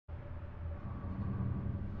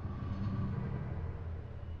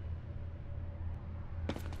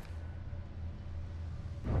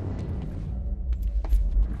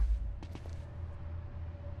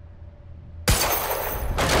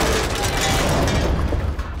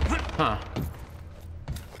Huh.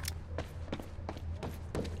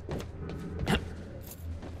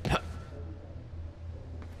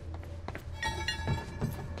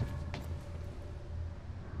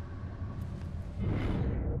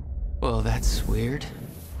 Well, that's weird.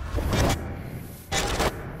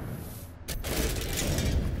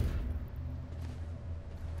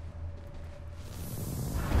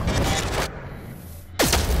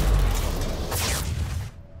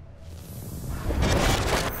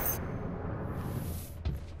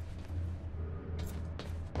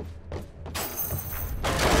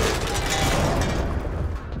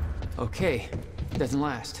 Okay, doesn't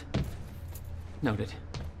last. Noted.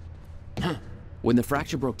 When the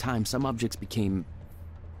fracture broke time, some objects became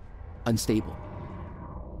unstable.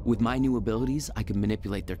 With my new abilities, I could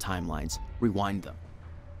manipulate their timelines, rewind them.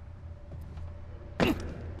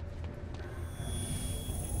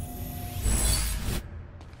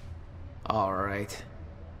 All right.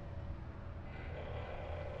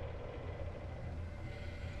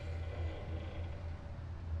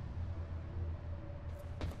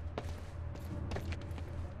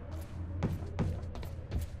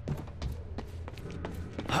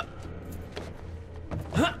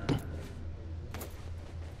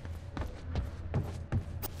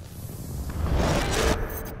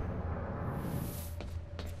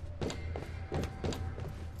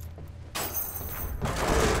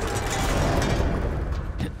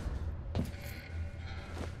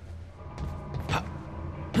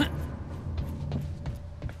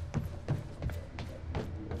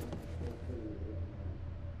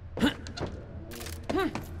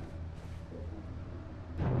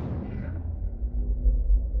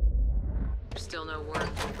 Still no word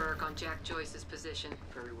from Burke on Jack Joyce's position.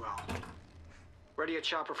 Very well. Ready a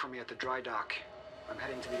chopper for me at the dry dock. I'm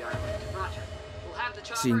heading to the island. Roger. We'll have the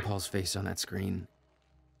chopper... Seeing Paul's face on that screen,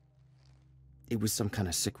 it was some kind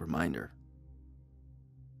of sick reminder.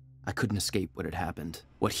 I couldn't escape what had happened,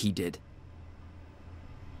 what he did.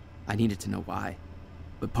 I needed to know why,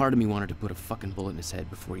 but part of me wanted to put a fucking bullet in his head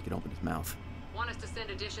before he could open his mouth. Want us to send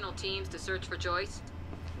additional teams to search for Joyce?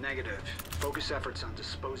 Negative. Focus efforts on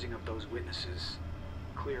disposing of those witnesses.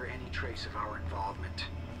 Clear any trace of our involvement.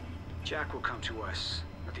 Jack will come to us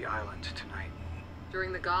at the island tonight.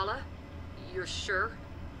 During the gala? You're sure?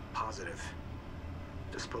 Positive.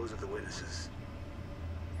 Dispose of the witnesses.